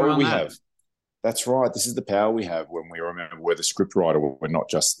the power we have. That's right. This is the power we have when we remember we're the scriptwriter, we're not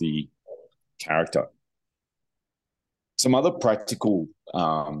just the character. Some other practical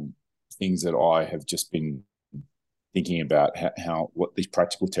things that I have just been thinking about, what these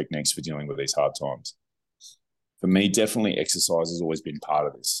practical techniques for dealing with these hard times. For me, definitely exercise has always been part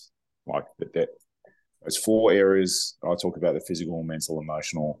of this. Like those 4 areas I talk about: the physical, mental,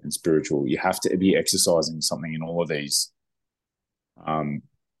 emotional, and spiritual. You have to be exercising something in all of these.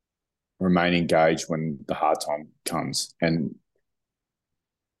 Remain engaged when the hard time comes. And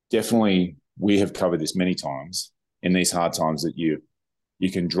definitely, we have covered this many times in these hard times, that you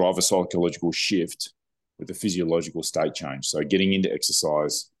can drive a psychological shift with a physiological state change. So getting into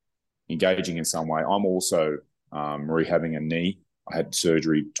exercise, engaging in some way. I'm also rehabbing a knee. I had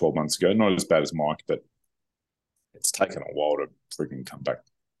surgery 12 months ago, not as bad as Mike, but it's taken a while to freaking come back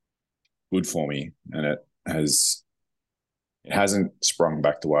good for me. And it hasn't sprung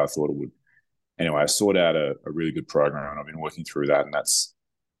back the way I thought it would. Anyway, I sorted out a really good program, and I've been working through that, and it's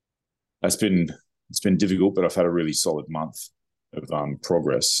been difficult, but I've had a really solid month of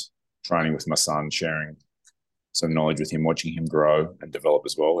progress. Training with my son, sharing some knowledge with him, watching him grow and develop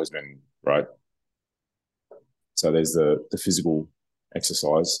as well has been great. So there's the physical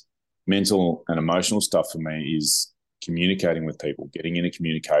exercise. Mental and emotional stuff for me is communicating with people, getting into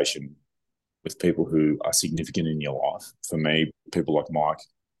communication with people who are significant in your life. For me, people like Mike,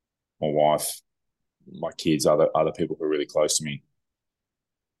 my wife, my kids, other people who are really close to me,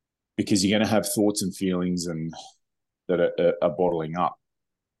 because you're going to have thoughts and feelings and that are bottling up,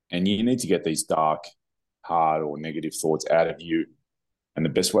 and you need to get these dark, hard, or negative thoughts out of you. And the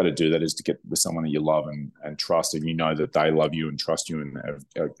best way to do that is to get with someone that you love and trust, and you know that they love you and trust you and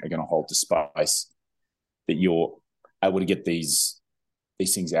are going to hold the space that you're able to get these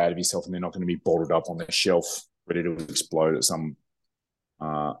things out of yourself, and they're not going to be bottled up on the shelf, ready to explode at some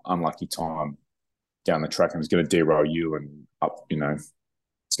unlucky time down the track, and it's going to derail you and up.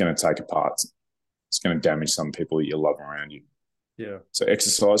 It's going to take apart. It's going to damage some people that you love around you. Yeah. So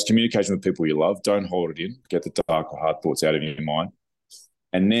exercise, communication with people you love. Don't hold it in. Get the dark or hard thoughts out of your mind.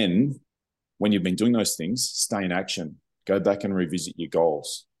 And then when you've been doing those things, stay in action. Go back and revisit your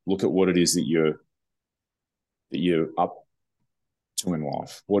goals. Look at what it is that you're up to in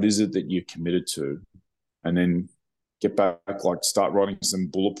life. What is it that you're committed to? And then get back, start writing some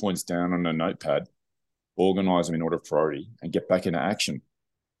bullet points down on a notepad, organize them in order of priority, and get back into action.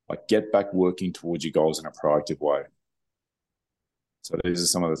 Get back working towards your goals in a proactive way. So these are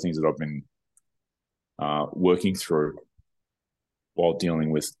some of the things that I've been working through while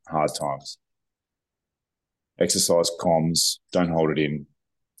dealing with hard times. Exercise, comms, don't hold it in,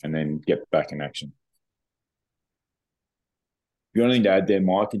 and then get back in action. You got anything to add there,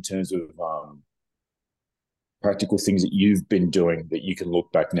 Mike, in terms of practical things that you've been doing that you can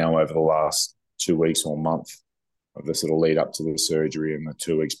look back now over the last 2 weeks or month of the sort of lead up to the surgery and the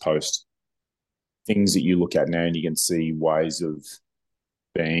 2 weeks post? Things that you look at now and you can see ways of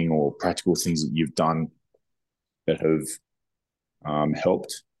being, or practical things that you've done that have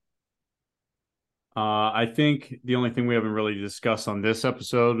helped? I think the only thing we haven't really discussed on this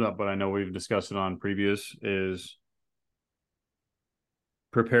episode, but I know we've discussed it on previous, is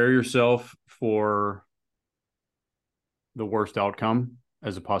prepare yourself for the worst outcome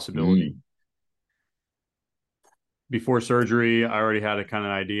as a possibility. Before surgery, I already had a kind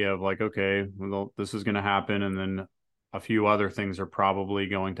of idea of okay, well, this is going to happen, and then a few other things are probably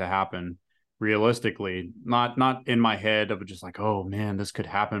going to happen. Realistically, not in my head of just oh man, this could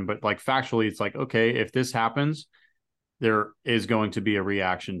happen, but factually, it's okay, if this happens, there is going to be a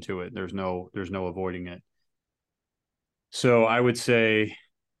reaction to it. There's no avoiding it. So I would say,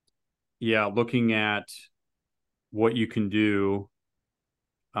 yeah, looking at what you can do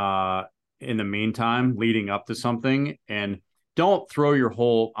in the meantime, leading up to something, and don't throw your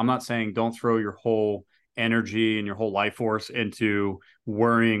whole, I'm not saying don't throw your whole energy and your whole life force into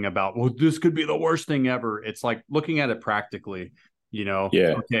worrying about, well, this could be the worst thing ever. It's looking at it practically, Yeah.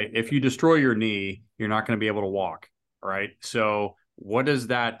 Okay, if you destroy your knee, you're not going to be able to walk. Right. So what does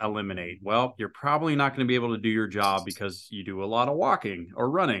that eliminate? Well, you're probably not going to be able to do your job because you do a lot of walking or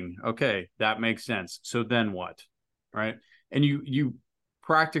running. Okay, that makes sense. So then what? Right. And you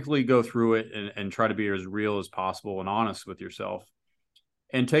practically go through it and try to be as real as possible and honest with yourself,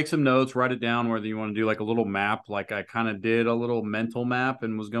 and take some notes, write it down, whether you want to do a little map. I kind of did a little mental map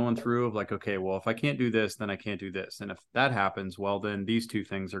and was going through of okay, well, if I can't do this, then I can't do this. And if that happens, well, then these two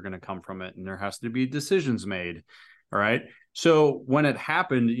things are going to come from it, and there has to be decisions made. All right. So when it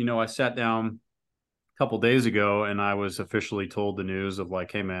happened, I sat down a couple of days ago and I was officially told the news of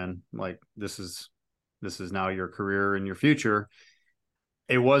hey man, this is now your career and your future.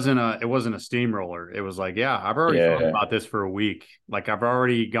 It wasn't a steamroller. It was yeah, I've already thought about this for a week. I've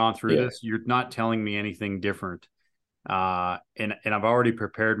already gone through this. You're not telling me anything different. And I've already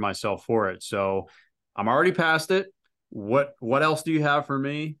prepared myself for it. So I'm already past it. What else do you have for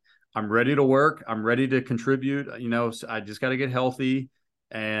me? I'm ready to work. I'm ready to contribute. So I just got to get healthy,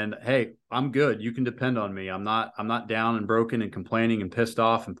 and hey, I'm good. You can depend on me. I'm not down and broken and complaining and pissed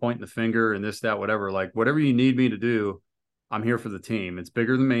off and pointing the finger and this, that, whatever. Whatever you need me to do, I'm here for the team. It's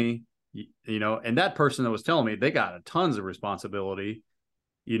bigger than me, and that person that was telling me, they got tons of responsibility,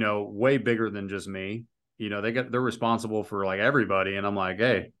 way bigger than just me. They're responsible for everybody. And I'm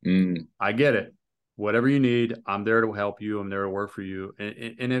hey, I get it. Whatever you need, I'm there to help you. I'm there to work for you.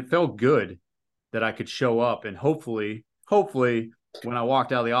 And it felt good that I could show up, and hopefully when I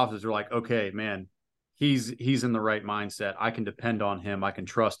walked out of the office, they're okay, man, he's in the right mindset. I can depend on him. I can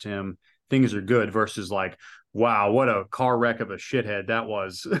trust him. Things are good, versus wow, what a car wreck of a shithead that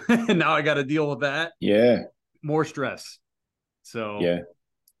was. And now I got to deal with that. Yeah. More stress. So yeah,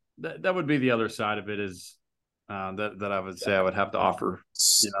 that would be the other side of it, is that I would say I would have to offer.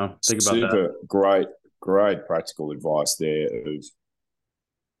 Think about super that. Great practical advice there of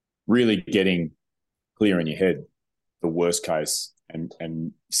really getting clear in your head the worst case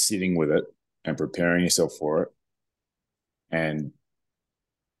and sitting with it and preparing yourself for it. And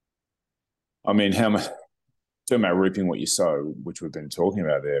I mean, talking about reaping what you sow, which we've been talking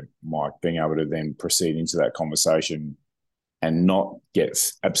about there, Mike, being able to then proceed into that conversation and not get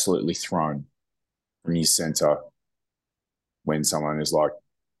absolutely thrown from your center when someone is like,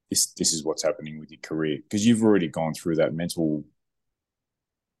 this is what's happening with your career, because you've already gone through that mental.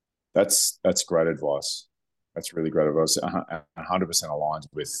 That's great advice. That's really great advice. 100% aligns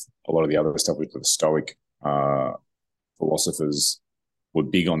with a lot of the other stuff with the Stoic philosophers were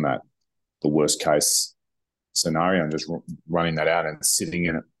big on that, the worst case scenario, and just running that out and sitting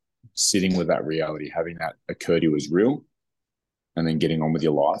in it, sitting with that reality, having that occur to you as real, and then getting on with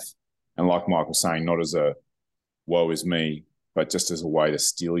your life. And like Mike was saying, not as a woe is me, but just as a way to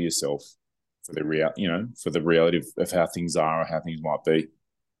steel yourself for the reality of how things are or how things might be.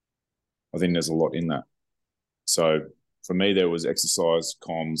 I think there's a lot in that. So for me, there was exercise,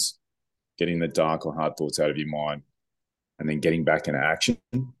 comms, getting the dark or hard thoughts out of your mind, and then getting back into action.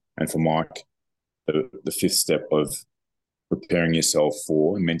 And for Mike, the fifth step of preparing yourself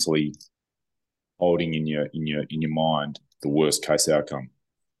for and mentally holding in your mind the worst case outcome.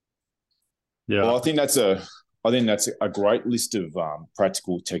 Yeah, well, I think that's a great list of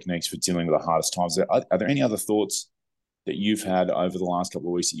practical techniques for dealing with the hardest times. Are there any other thoughts that you've had over the last couple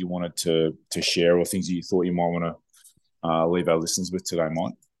of weeks that you wanted to share, or things that you thought you might want to leave our listeners with today,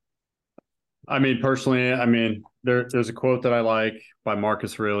 Mike? I mean, personally, there's a quote that I like by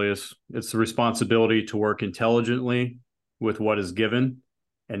Marcus Aurelius. It's the responsibility to work intelligently with what is given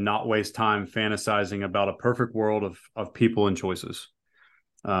and not waste time fantasizing about a perfect world of people and choices.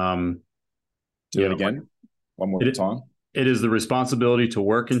 Do it again. One more time. It is the responsibility to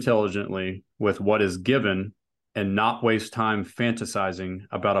work intelligently with what is given and not waste time fantasizing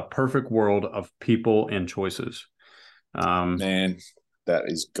about a perfect world of people and choices. Man, that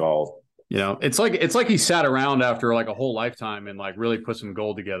is gold. It's like he sat around after like a whole lifetime and like really put some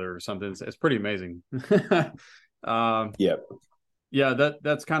gold together or something. It's pretty amazing. Yeah,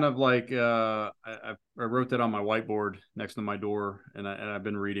 that's kind of like I wrote that on my whiteboard next to my door, and I've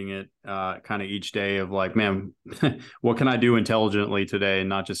been reading it kind of each day of like, man, what can I do intelligently today and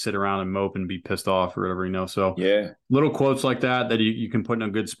not just sit around and mope and be pissed off or whatever, So yeah, little quotes like that you can put in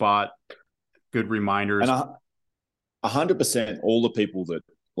a good spot, good reminders. And 100%, all the people that,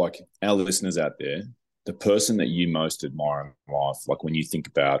 like our listeners out there, the person that you most admire in life, like when you think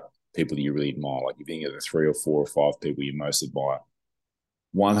about people that you really admire, like you think of the 3 or 4 or 5 people you most admire,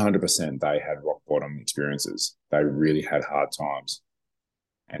 100% they had rock bottom experiences. They really had hard times.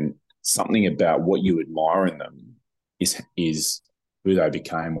 And something about what you admire in them is who they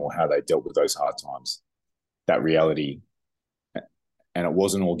became or how they dealt with those hard times. That reality. And it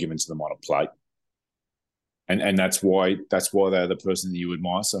wasn't all given to them on a plate. And that's why they're the person that you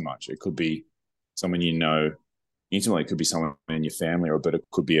admire so much. It could be someone you know intimately, it could be someone in your family, but it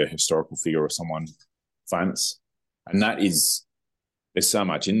could be a historical figure or someone famous. And there's so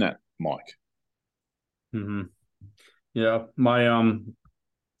much in that, Mike. Mm-hmm. Yeah. My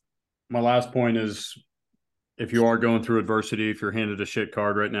last point is, if you are going through adversity, if you're handed a shit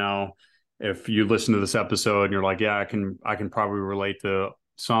card right now, if you listen to this episode and you're like, yeah, I can probably relate to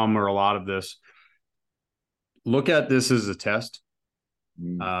some or a lot of this, look at this as a test,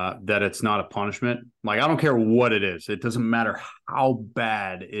 that it's not a punishment. Like, I don't care what it is. It doesn't matter how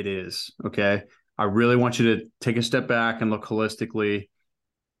bad it is. Okay. I really want you to take a step back and look holistically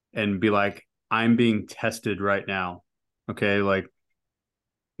and be like, I'm being tested right now. Okay. Like,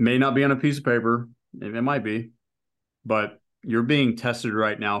 may not be on a piece of paper. It might be, but you're being tested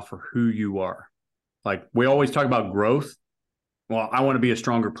right now for who you are. Like, we always talk about growth. Well, I want to be a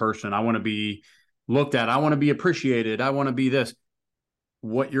stronger person. I want to be looked at. I want to be appreciated. I want to be this.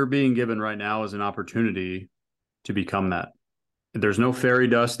 What you're being given right now is an opportunity to become that. There's no fairy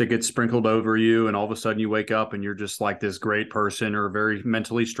dust that gets sprinkled over you and all of a sudden you wake up and you're just like this great person or a very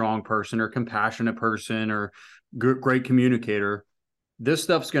mentally strong person or compassionate person or great communicator. This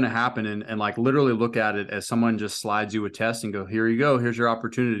stuff's going to happen, and like literally look at it as someone just slides you a test and go, here you go. Here's your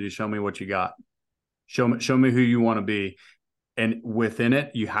opportunity to show me what you got. Show me who you want to be. And within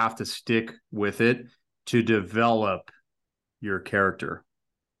it, you have to stick with it to develop your character.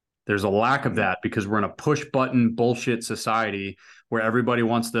 There's a lack of that because we're in a push button bullshit society where everybody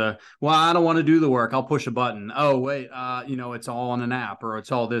wants to, well, I don't want to do the work. I'll push a button. Oh, wait, it's all on an app or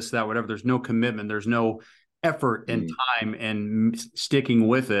it's all this, that, whatever. There's no commitment. There's no effort and time and sticking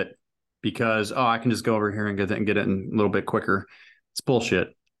with it because, I can just go over here and get it in a little bit quicker. It's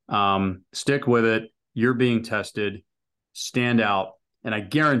bullshit. Stick with it. You're being tested. Stand out. And I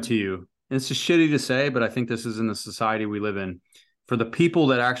guarantee you, and it's just shitty to say, but I think this is in the society we live in. For the people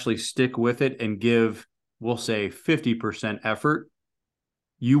that actually stick with it and give, we'll say 50% effort,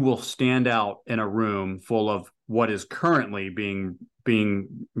 you will stand out in a room full of what is currently being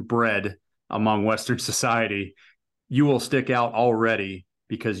bred among Western society. You will stick out already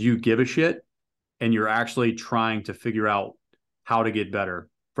because you give a shit and you're actually trying to figure out how to get better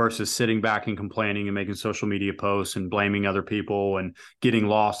versus sitting back and complaining and making social media posts and blaming other people and getting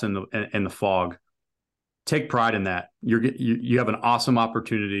lost in the fog. Take pride in that. You have an awesome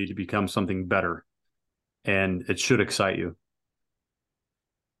opportunity to become something better, and it should excite you.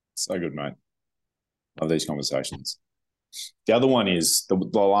 So good, mate. Love these conversations. The other one is the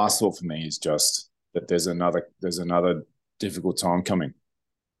last thought for me is just that there's another difficult time coming,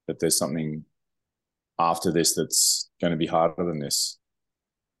 that there's something after this that's going to be harder than this,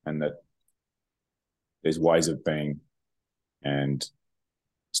 and that there's ways of being and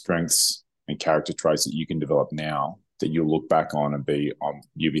strengths and character traits that you can develop now that you'll look back on and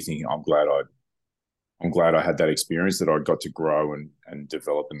you'll be thinking, I'm glad I had that experience, that I got to grow and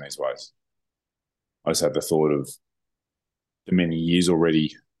develop in these ways. I just had the thought of the many years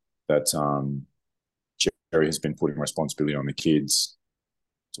already that Jerry has been putting responsibility on the kids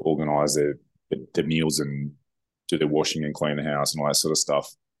to organise their meals and do their washing and clean the house and all that sort of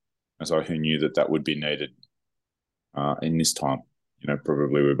stuff. And so he knew that would be needed in this time.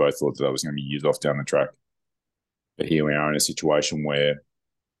 Probably we both thought that was going to be years off down the track. But here we are in a situation where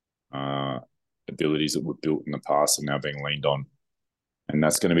abilities that were built in the past are now being leaned on. And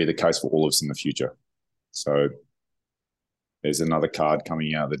that's going to be the case for all of us in the future. So there's another card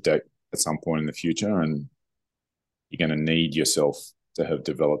coming out of the deck at some point in the future, and you're going to need yourself to have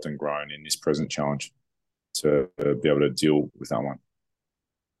developed and grown in this present challenge to be able to deal with that one.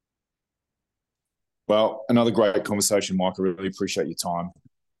 Well, another great conversation, Mike. I really appreciate your time.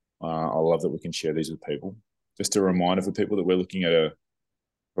 I love that we can share these with people. Just a reminder for people that we're looking at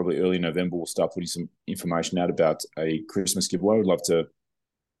probably early November, we'll start putting some information out about a Christmas giveaway. We'd love to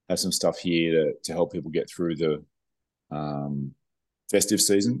have some stuff here to help people get through the festive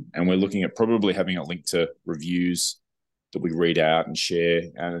season. And we're looking at probably having a link to reviews that we read out and share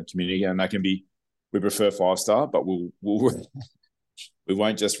out in the community. And that can be, we prefer 5-star, but we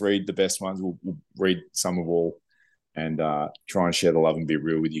won't just read the best ones. We'll read some of all and try and share the love and be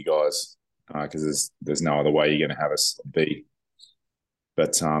real with you guys, because there's no other way you're going to have us be.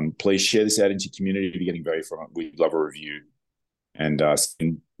 But please share this out into your community if you're getting value from it. We'd love a review and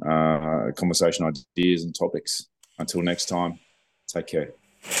send conversation ideas and topics. Until next time, take care.